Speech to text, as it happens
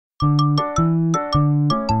Promenons-nous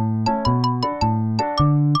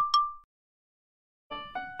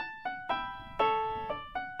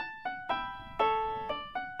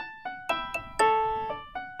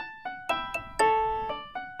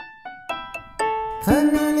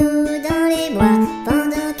dans les bois,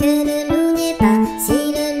 pendant que le loup n'est pas.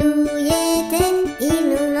 Si le loup y était, il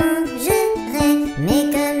nous mangerait. Mais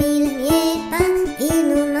comme il n'y est pas, il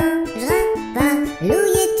nous mangera pas. Loup,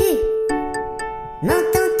 y es-tu?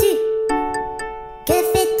 M'entends-tu? Que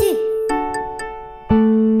fais-tu?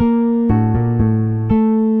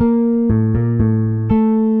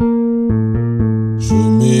 Je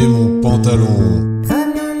mets mon pantalon.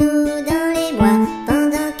 Promenons-nous dans les bois,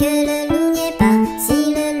 pendant que le loup n'y est pas. Si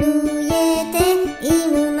le loup y était, il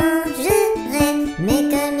nous mangerait. Mais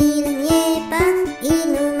comme il n'y est pas, il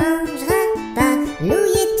nous mangera pas. Loup,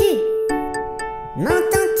 y es-tu?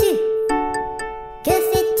 M'entends-tu? Que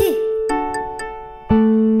fais-tu?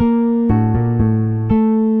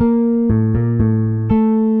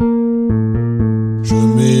 Je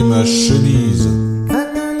mets ma chemise.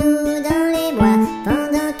 Promenons-nous dans les bois,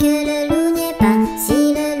 pendant que le loup n'y est pas. Si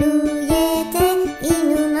le loup y était, il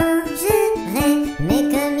nous mangerait. Mais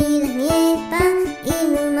comme il n'y est pas, il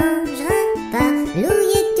nous mangera pas. Loup,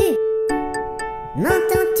 y es-tu?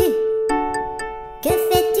 M'entends-tu? Que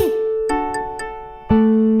fais-tu?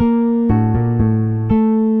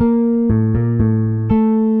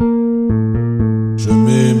 Je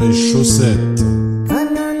mets mes chaussettes.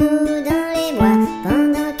 Promenons-nous dans les bois,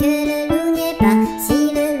 pendant que le loup n'y est pas. Si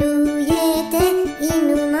le loup y était, il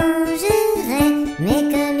nous mangerait. Mais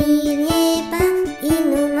comme il n'y est pas, il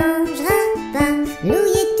nous mangera pas. Loup,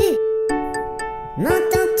 y es-tu?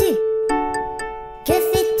 M'entends-tu? Que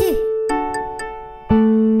fais-tu?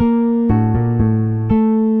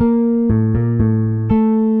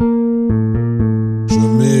 Je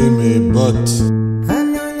mets mes bottes.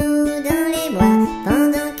 Promenons-nous dans les bois,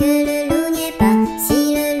 pendant que le loup n'y est pas. Si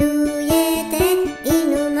le loup y était, il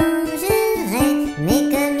nous mangerait. Mais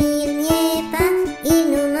comme il n'y est pas, il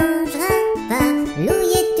nous mangera pas. Loup,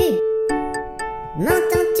 y es-tu?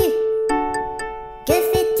 M'entends-tu? Que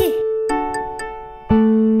fais-tu?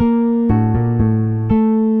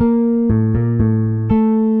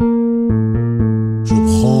 Je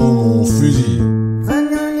prends mon fusil.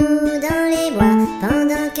 Promenons-nous dans les bois,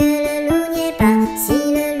 pendant que le loup n'y est pas. Si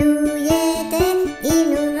le loup y était, il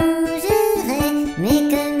nous mangerait. Mais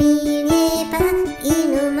comme il n'y est pas, il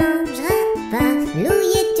nous mangera pas. Loup,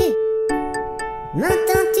 y es-tu?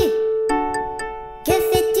 M'entends-tu? Que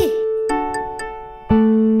fais-tu?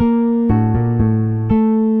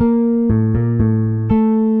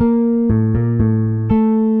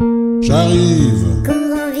 J'arrive.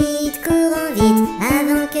 Courons vite,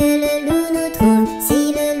 avant que le loup nous trouve. Si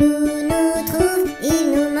le loup nous trouve, il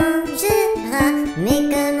nous mangera. Mais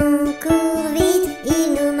comme on court vite, il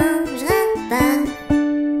nous mangera pas.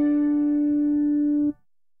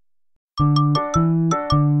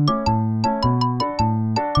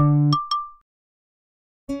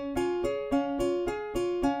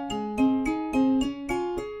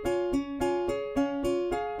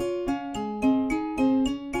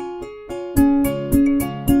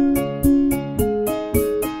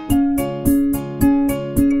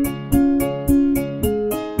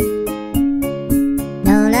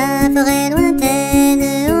 Dans la forêt lointaine,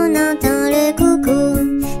 on entend le coucou.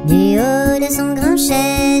 Du haut de son grand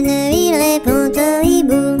chêne, il répond au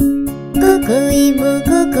hibou. Coucou hibou,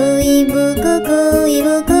 coucou hibou, coucou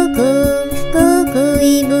hibou, coucou. Coucou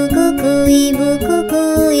hibou, coucou hibou,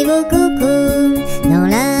 coucou hibou, coucou. Dans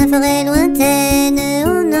la forêt lointaine,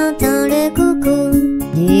 on entend le coucou.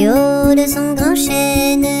 Du haut de son grand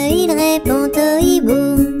chêne, il répond au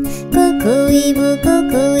hibou. Coucou hibou,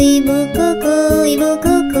 coucou hibou, coucou hibou,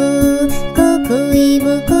 coucou. Coucou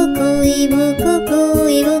hibou, coucou hibou, coucou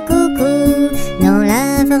hibou, coucou. Dans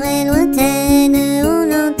la forêt lointaine,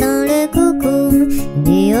 on entend le coucou.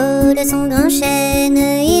 Du haut de son grand chêne,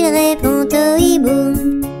 il répond au hibou.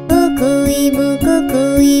 Coucou hibou,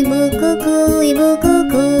 coucou hibou, coucou hibou,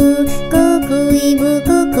 coucou. Coucou hibou,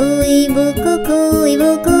 coucou hibou, coucou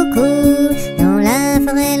hibou, coucou. Dans la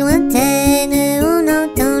forêt lointaine, on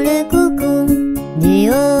entend le coucou. Du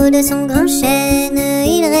haut de son grand chêne,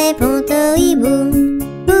 il répond au hibou.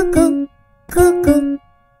 Coucou, coucou,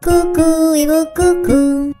 coucou hibou,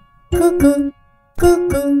 coucou. Coucou,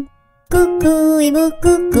 coucou, coucou hibou,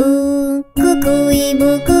 coucou. Coucou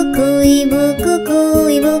hibou, coucou hibou, coucou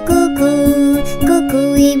hibou, coucou.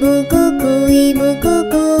 Coucou hibou, coucou hibou,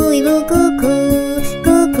 coucou hibou, coucou.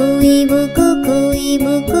 Coucou hibou, coucou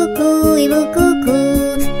hibou, coucou hibou, coucou.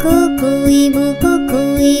 Coucou hibou,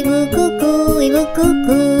 coucou hibou, coucou hibou,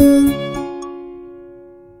 coucou.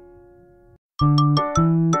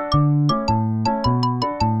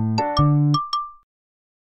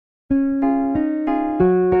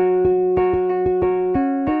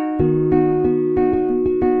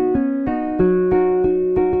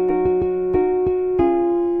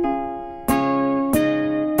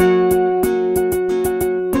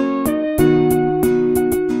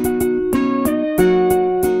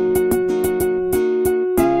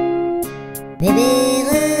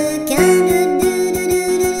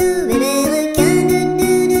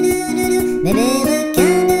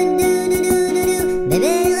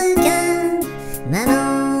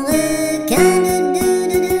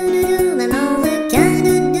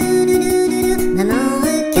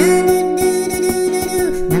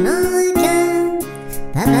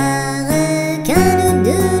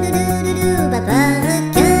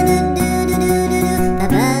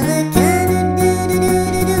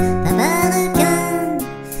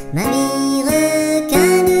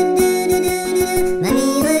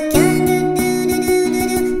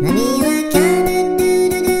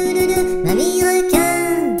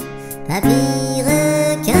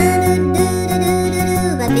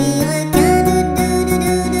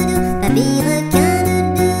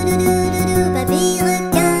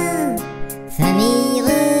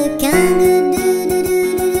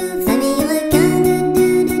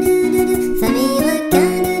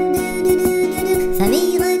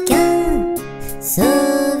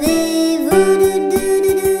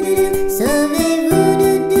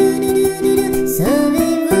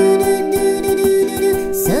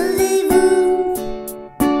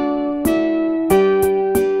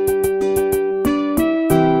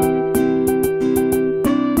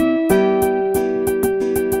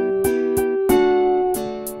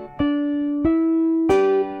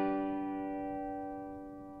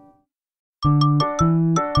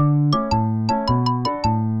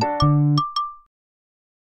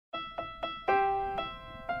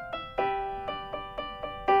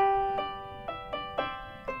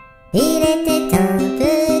 Il était un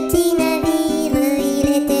petit navire, il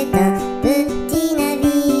était un petit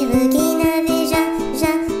navire qui n'avait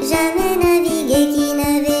jamais navigué, qui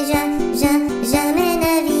n'avait jamais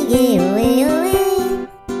navigué, ohé ohé.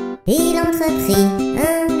 Il entreprit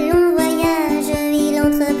un long voyage, il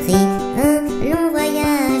entreprit un long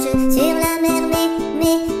voyage sur la mer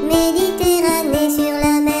Méditerranée, sur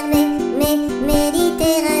la mer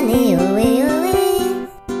Méditerranée, ohé ohé.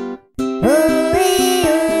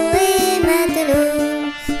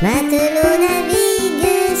 Matelot navigue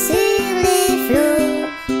sur les flots.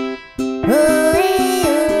 Ohé,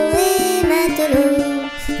 ohé, matelot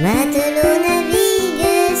navigue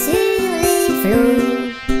sur les flots.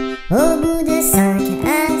 Au bout de 5 à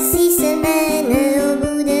 6 semaines, au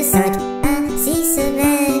bout de 5 à 6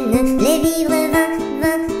 semaines, les vivres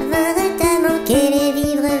vinrent à manquer, les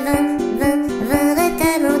vivres vinrent à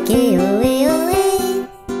manquer, ohé, ohé.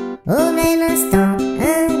 Au même instant,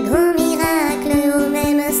 un grand miracle, au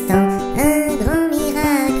même instant, un grand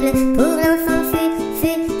miracle pour l'enfant fut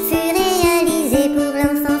réalisé, pour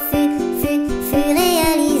l'enfant fut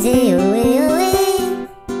réalisé, ohé ohé.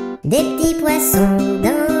 Des petits poissons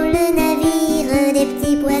dans le navire, des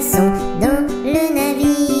petits poissons dans le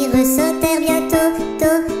navire sautèrent bientôt,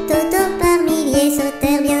 par milliers,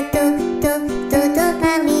 sautèrent bientôt,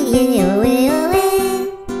 par milliers, ohé ohé.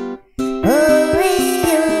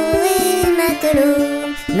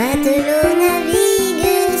 Matelot navigue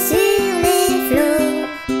sur les flots.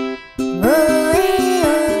 Ohé,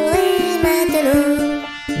 ohé,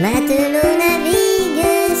 matelot navigue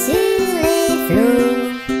sur les flots.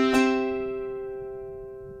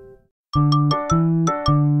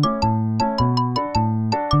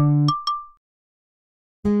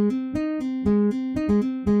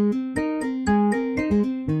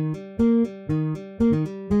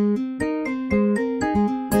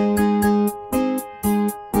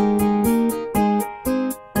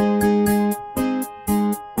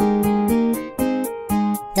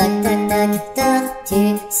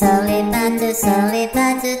 Tortue, sors les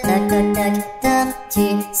pattes, toc toc toc,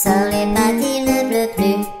 tortue, sors les pattes, il ne pleut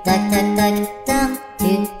plus, toc toc toc,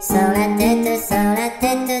 tortue, sors la tête,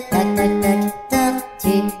 toc toc toc,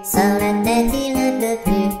 tortue, sors la tête, il ne pleut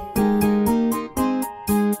plus.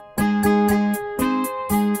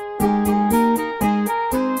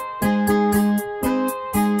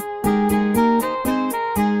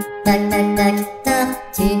 Toc toc toc,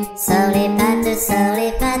 tortue, sors les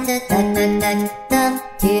pattes, toc toc toc,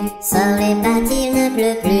 tortue, sors les pattes, il ne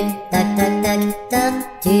pleut plus, toc toc toc,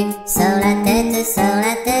 tortue, sors la tête,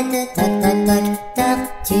 toc toc toc,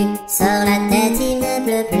 tortue, sors la tête, il ne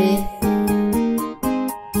pleut plus.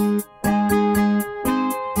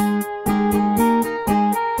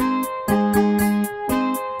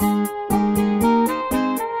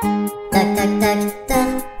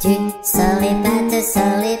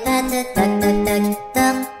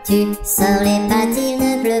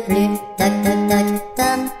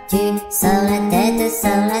 sors la tête,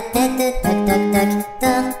 toc toc toc.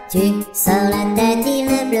 Tortue, sors la tête, il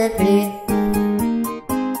ne pleut plus.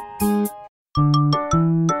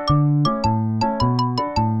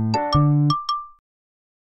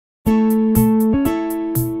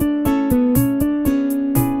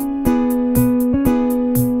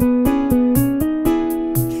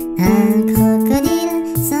 Un crocodile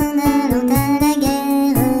s'en allant à la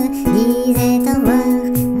guerre disait au revoir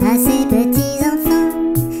à ses petits enfants.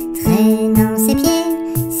 Traînant ses pieds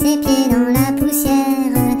dans la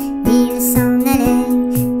poussière, il s'en allait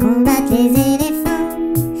combattre les éléphants.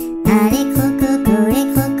 Allez crococo, les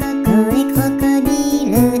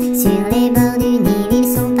crocodiles, sur les bords du Nil ils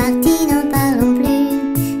sont partis, n'en parlons plus.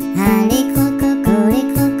 Allez crococo, les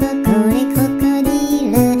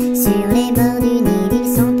crocodiles, sur les bords du Nil ils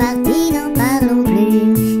sont partis, n'en parlons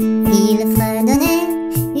plus. Il fredonnait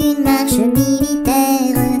une marche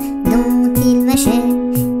militaire dont il mâchait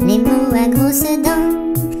les mots à grosses dents.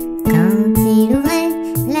 Quand il ouvrait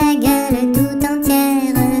la gueule tout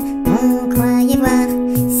entière, on croyait voir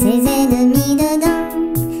ses ennemis dedans.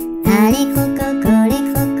 Allez crococo, les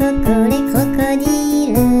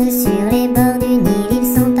crocodiles, sur les bords du Nil ils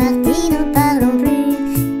sont partis, n'en parlons plus.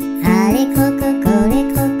 Allez crococo, les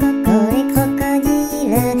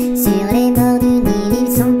crocodiles, sur les bords du Nil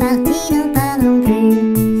ils sont partis, n'en parlons plus.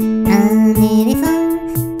 Un éléphant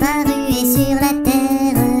parut sur la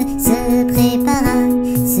terre, se prépara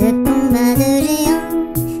ce combat de géants.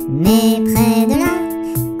 Mais près de là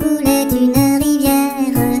coulait une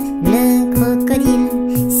rivière, le crocodile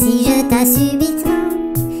s'y jeta subitement.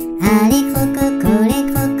 Allez crococo, les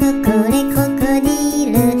crocodiles,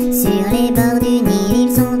 sur les bords du Nil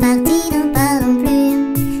ils sont partis, n'en parlons plus.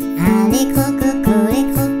 Allez crococo, les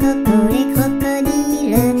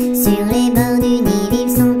crocodiles, sur les bords du Nil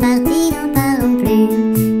ils sont partis, n'en parlons plus.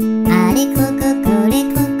 Allez crococo, les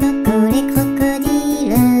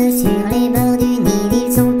crocodiles, sur les bords du Nil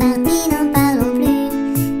ils sont partis, n'en parlons plus.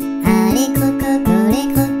 Allez crococo,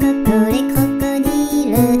 les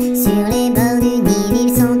crocodiles, sur les bords du Nil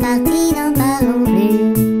ils sont partis, n'en parlons plus.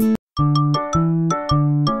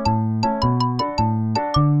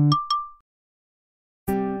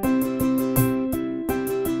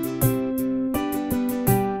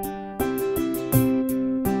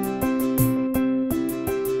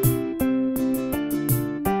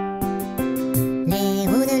 Les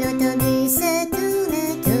roues de l'autobus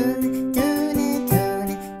tournent, tournent, tournent,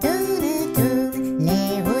 tournent, tournent, tournent. Les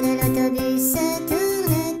roues de l'autobus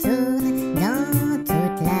tournent, tournent dans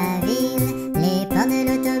toute la ville. Les portes de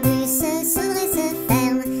l'autobus s'ouvrent et se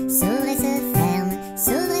ferment, s'ouvrent et se ferment,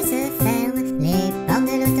 s'ouvrent et se ferment. Les portes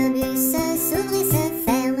de l'autobus s'ouvrent et se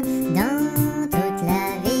ferment dans toute la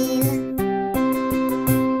ville.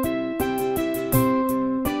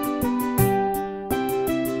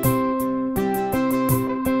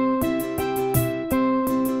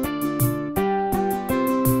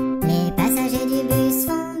 Les passagers du bus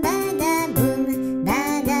font badaboum,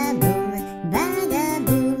 badaboum,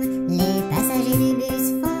 badaboum. Les passagers du bus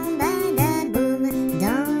font badaboum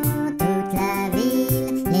dans toute la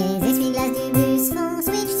ville. Les essuie-glaces du bus font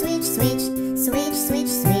switch, switch, switch, switch, switch,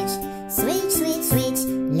 switch, switch, switch, switch.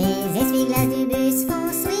 Les essuie-glaces du bus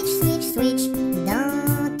font switch, switch, switch dans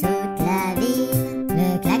toute la ville.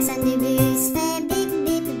 Le klaxon du bus fait bip,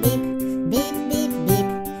 bip, bip, bip, bip, bip,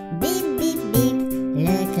 bip, bip, bip.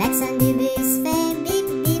 Le klaxon du bus fait bip,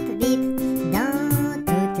 bip, bip dans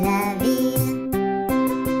toute la ville.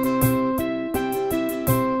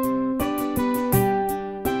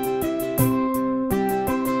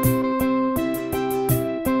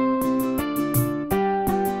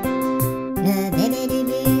 Le bébé du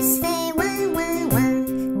bus fait ouin, ouin, ouin,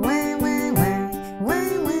 ouin, ouin, ouin, ouin,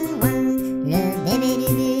 ouin, ouin. Le bébé du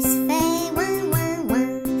bus fait ouin, ouin, ouin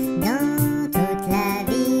dans toute la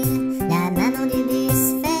ville. La maman du bus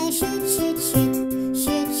fait chut, chut, chut,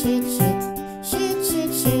 chut, chut, chut, chut,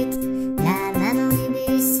 chut, chut. La maman du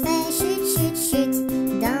bus fait chut, chut, chut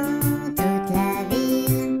dans toute la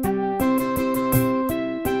ville.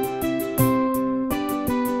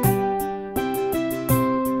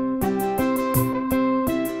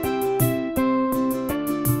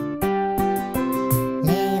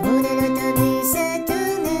 Les roues de l'autobus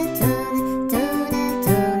tournent, tournent, tournent,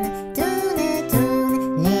 tournent, tournent,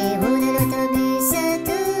 tournent. Les roues de l'autobus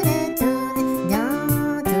tournent, tournent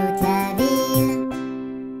dans toute la ville.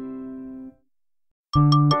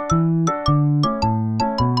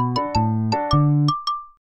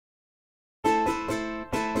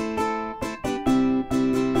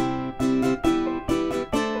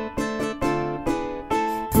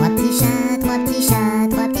 Trois petits chats